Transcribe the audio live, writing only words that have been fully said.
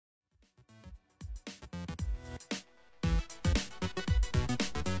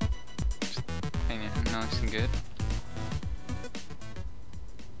nice and good.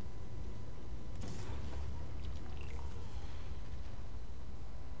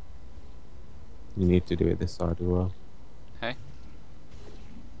 You need to do it this side as well. Hey?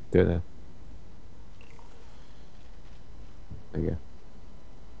 Do it there. There you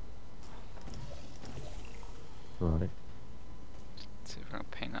go. Right. See if I can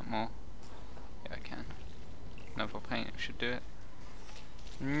paint that more. Yeah, I can. Another paint should do it.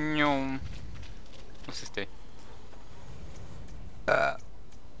 Nyom. What's this do?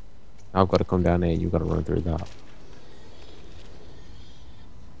 I've got to come down here and you've got to run through that.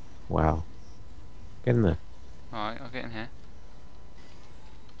 Wow. Get in there. Alright, I'll get in here.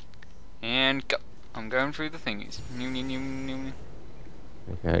 And go! I'm going through the thingies.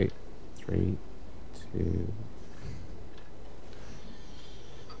 Okay. 3, 2.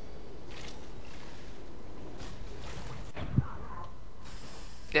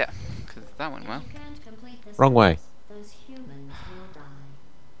 Yeah, because that went well. Wrong way. Those humans will die.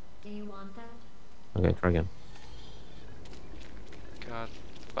 Do you want that? Okay, try again. God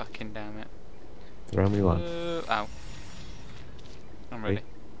fucking damn it. Throw me one. Ow. I'm ready.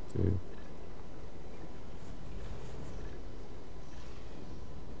 3, 2.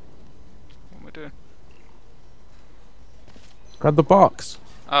 What am I doing? Grab the box.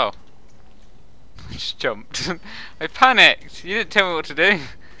 Oh. I just jumped. I panicked. You didn't tell me what to do.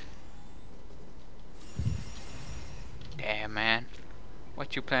 Damn, man.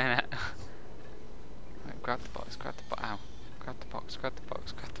 What you playing at? Right, grab the box, grab the box. Ow. Grab the box, grab the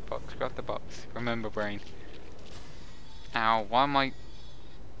box, grab the box, grab the box. Remember, brain. Ow, why am I...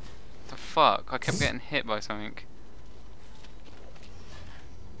 The fuck? I kept getting hit by something.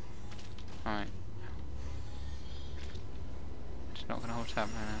 Alright. Just not gonna hold tab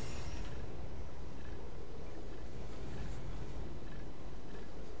right now.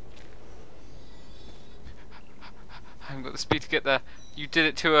 I haven't got the speed to get there. You did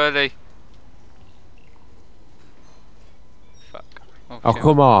it too early. Fuck. Oh, shit.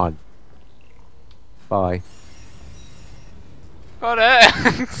 come on. Bye. Got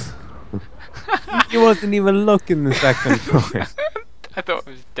it! You wasn't even looking the second time. I thought I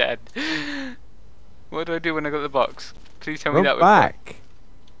was dead. What do I do when I got the box? Please tell me Run that was back.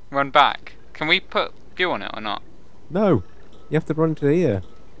 run back. Can we put goo on it or not? No. You have to run to here.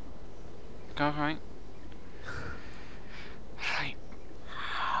 Go right. Right.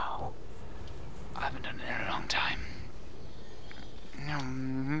 I haven't done it in a long time.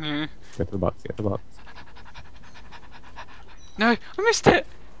 Get to the box, get the box. No, I missed it!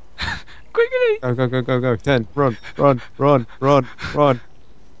 Quickly! Go, go, go, go, go. 10. Run, run, run, run, run.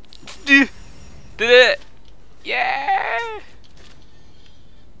 Did it! Yeah!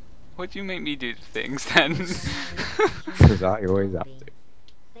 What do you make me do things then? Because I always have to.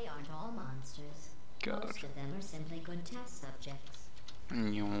 They aren't all monsters. God. Most of them are simply good test subjects.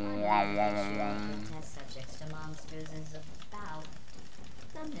 Good test subjects to monsters is about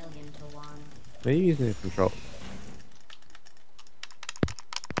 1,000,000 to 1. Are you using a control?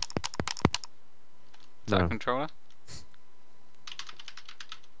 Is that No. a controller?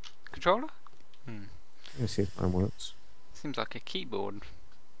 Controller? Hmm. Let's see if mine works. Seems like a keyboard.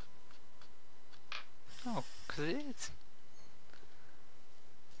 Oh, 'cause it is.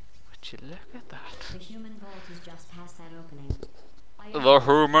 Would you look at that? The human vault is just past that opening. The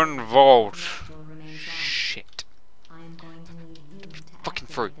human vault. Door remains on. Shit. I am going to need you to Fucking activate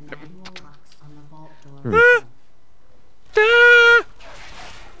fruit. the manual locks on the vault door.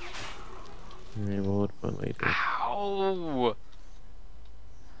 Reward, but later. Ow!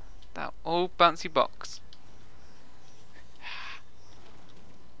 That old bouncy box.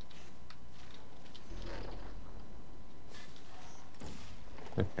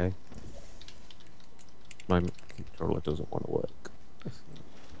 Okay. My controller doesn't want to work.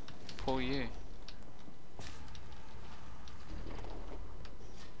 Poor you.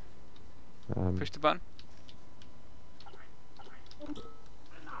 Push the button.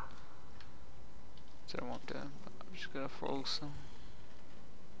 Don't want to. I'm just gonna throw some.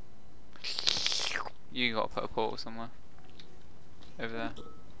 You gotta put a portal somewhere. Over there.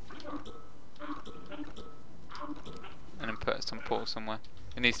 And then put some portal somewhere.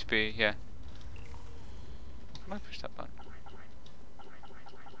 It needs to be, yeah. Can I push that button?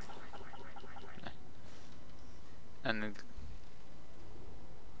 No. And then.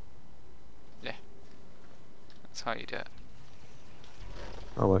 Yeah. That's how you do it.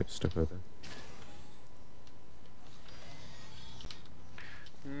 Oh wait, stuck over there.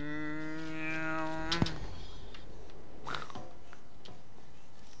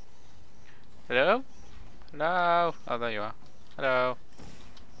 Hello? Hello? Oh, there you are. Hello.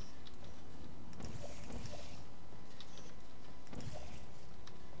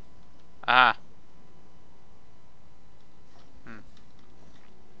 Ah.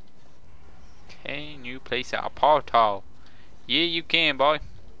 Can you place a portal? Yeah, you can, boy.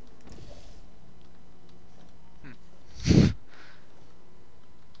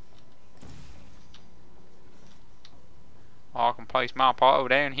 Oh, I can place my portal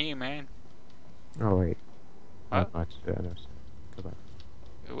down here, man. Oh wait. What? Oh, I just do it. Go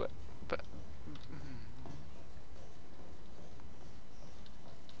back. But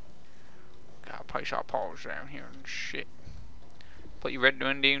gotta place our portals down here and shit. Put your red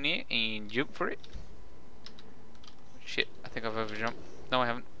one down there and jump for it. Shit, I think I've over jumped. No, I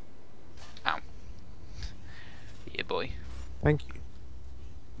haven't. Ow. Yeah, boy. Thank you.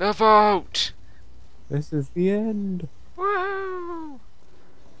 The vote! This is the end. Woo!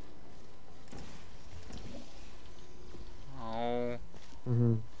 Oh,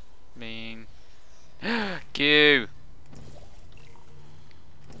 Mm-hmm. mean. Q!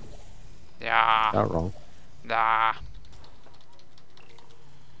 Yeah. That wrong. Nah.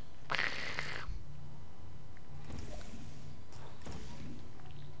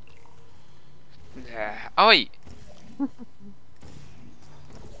 Yeah. Oi!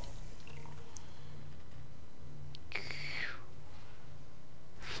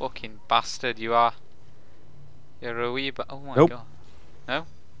 Fucking bastard you are. You're a wee oh my Nope. god. No?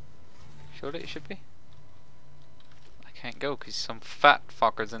 Surely it should be? I can't go because some fat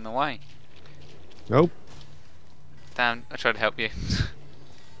fucker's in the way. Nope. Damn, I tried to help you.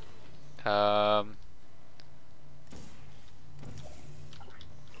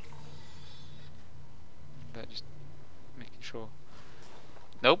 But just making sure.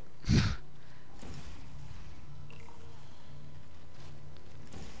 Nope.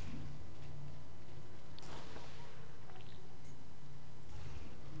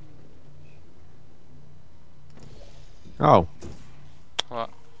 Oh, What?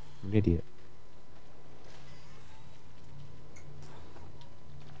 I'm an idiot.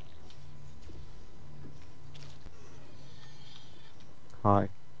 Hi.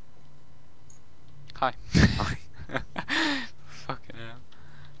 Hi. Hi. Fucking hell.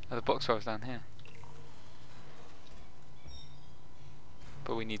 Oh, the box was down here.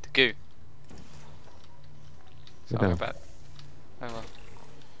 But we need the goo. Sit Sorry down. about. Oh well.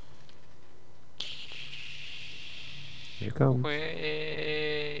 Here it comes.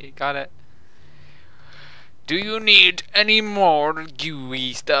 Wait, got it. Do you need any more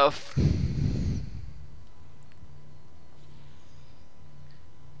gooey stuff?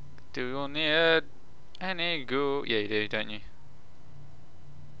 Do you need any goo? Yeah, you do, don't you?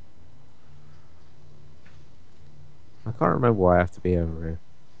 I can't remember why I have to be over here.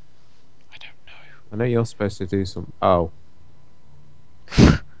 I don't I know you're supposed to do some. Oh.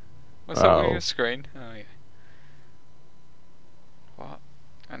 know. What's up with Oh. your screen? Oh yeah. What?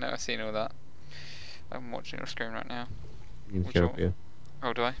 I know, I've seen all that. I'm watching your screen right now. Which one? Utopia.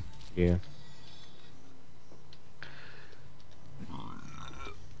 Oh, do I? Yeah.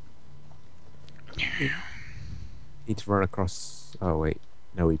 Need to run across. Oh wait.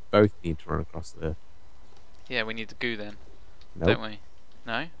 No, we both need to run across the. Yeah, we need the goo then, Nope. don't we?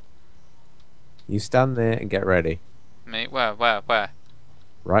 No? You stand there and get ready. Me? Where?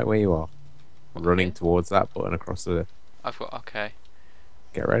 Right where you are. What, Running me? towards that button across the. I've got, okay.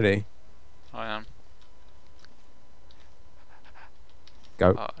 Get ready. I am.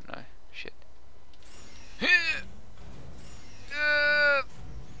 Go. Oh no, shit.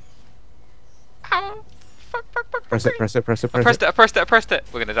 Ow! Fuck. Press it, press it, press it, I press it. pressed it.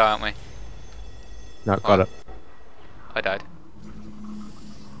 We're gonna die, aren't we? No, got Oh. it. I died.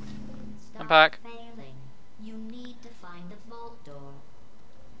 Stop back. failing. You need to find the vault door.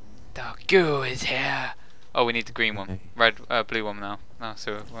 The goo is here. Oh, we need the green one. Okay. Red, blue one now. No,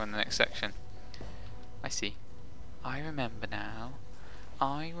 so we're on the next section. I see. I remember now.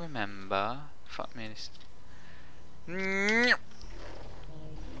 I remember. Fuck me, this.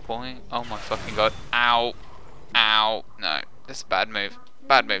 Boing. Oh my fucking god. Ow. Ow. No, that's a bad move.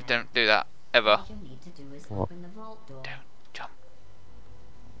 Bad move. Don't do that. Ever. All you need to do is What? open the vault door. Don't jump.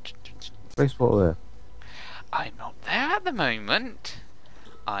 Place water there. I'm not there at the moment.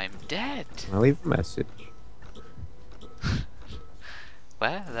 I'm dead. I'll leave a message.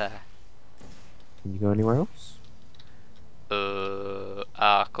 Where there? Can you go anywhere else?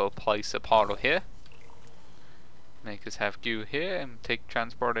 I could place a portal here. Make us have goo here and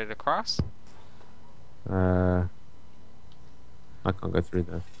transport it across. I can't go through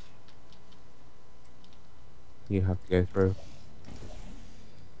there. You have to go through.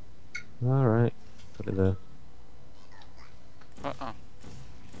 Alright. Put it there. Uh-oh.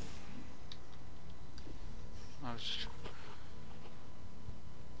 I was...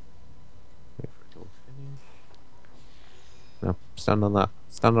 Stand on that.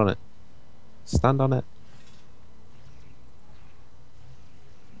 Stand on it. Stand on it.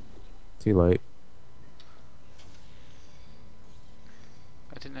 Too late.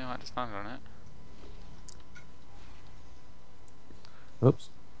 I didn't know how to stand on it. Oops.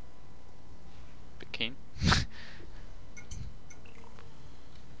 Bit keen.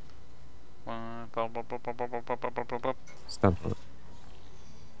 Stand on it.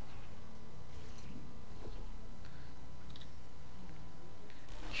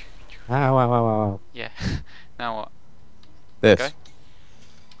 Ow, ow, ow, ow. Yeah. Now what? This. Go.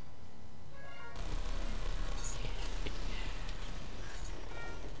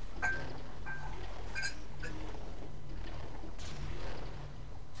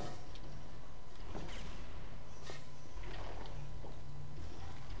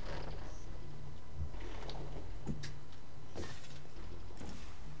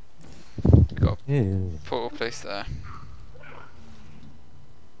 Got Yeah. a portal place there.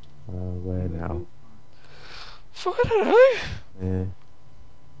 Where now? Fuck, I don't know. There.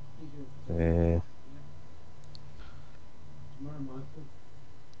 There.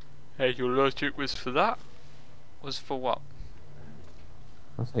 Hey, your logic was for that? Was for what?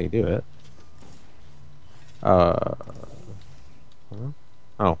 That's how you do it. Huh?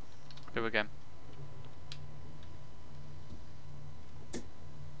 Oh. Go again.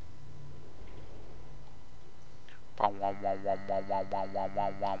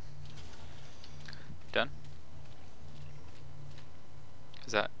 Done?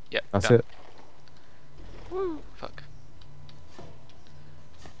 Is that? Yep. That's done. it. Woo! Fuck.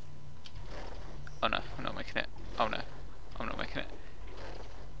 Oh no, I'm not making it. Oh no, I'm not making it.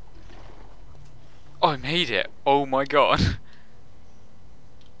 Oh, I made it! Oh my god!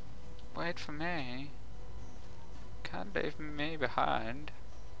 Wait for me. Can't leave me behind.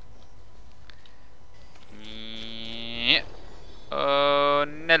 Yeah. Oh,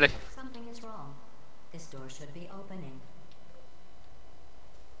 Nelly. Something is wrong. This door should be opening.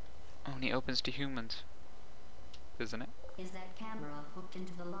 Only opens to humans, isn't it? Is that camera hooked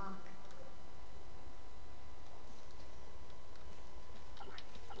into the lock?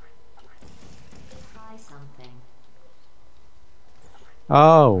 Try something.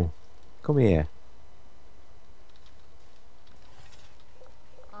 Oh. Come here.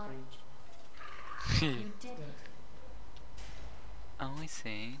 Orange. You did it. Oh, I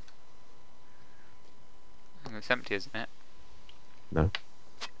see. And it's empty, isn't it? No.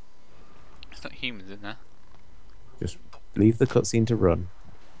 It's not humans in there. Just leave the cutscene to run.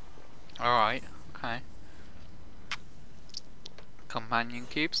 Alright, okay. Companion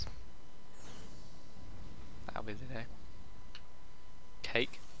cubes. That'll be the day.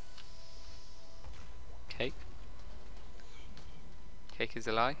 Cake. Cake. Cake is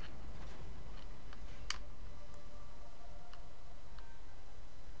a lie.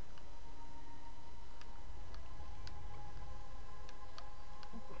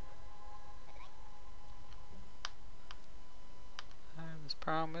 I was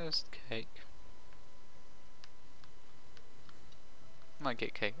promised cake. Might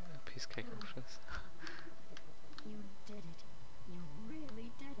get cake, a piece of cake off this. You did it. You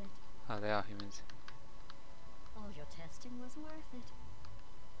really did it. Oh, they are humans. All your testing was worth it.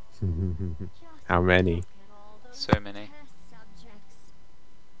 Just How many? look at all those So many. test subjects.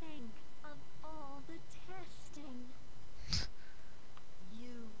 Think of all the testing.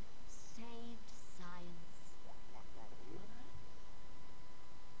 You saved science.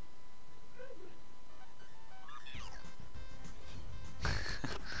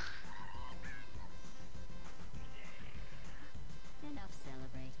 Enough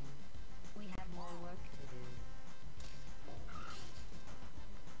celebrating. We have more work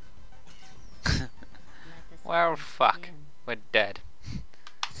to do. Let the Well, science fuck. begin. We're dead.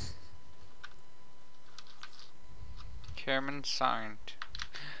 Chairman signed.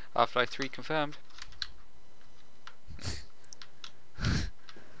 Half-Life 3 confirmed.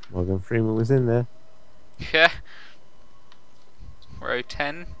 Morgan Freeman was in there. Yeah. Row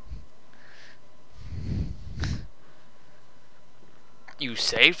 10. You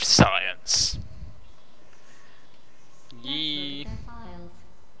saved science. Let's Yee. look at their files.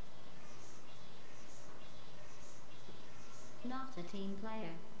 Not a team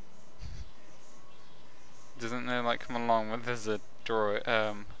player. Doesn't there like come along with there's a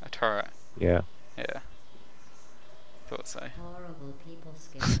a turret? Yeah. Yeah. Thought so. Horrible people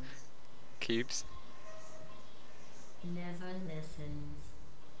skills. Cubes. Never listens.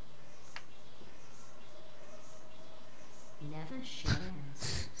 Never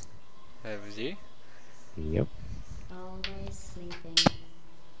shares. There was you. Yep. Always sleeping.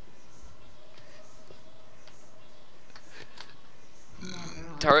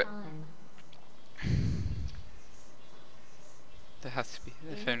 Turret. time. There has to be.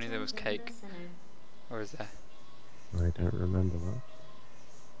 If only there was Attentive cake. listener. Or is there? I don't remember that.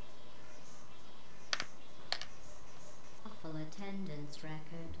 Awful attendance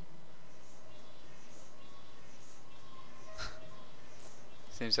record.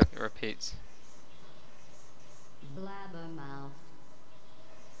 Seems like it repeats. Blabbermouth.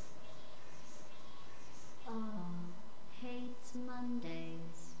 Oh, hates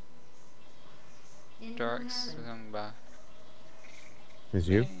Mondays. Dorks, Incoherent. long bar. Is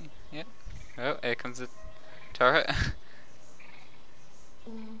you? Yep. Oh, here comes the turret.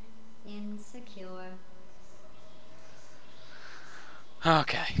 Insecure.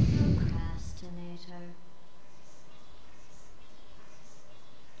 Okay. Procrastinator.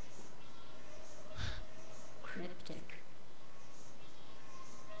 Cryptic.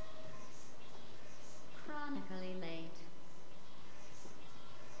 Chronically late.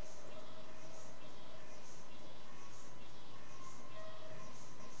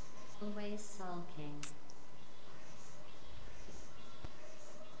 Always sulking.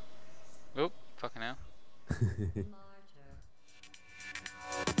 Oh, fucking hell. More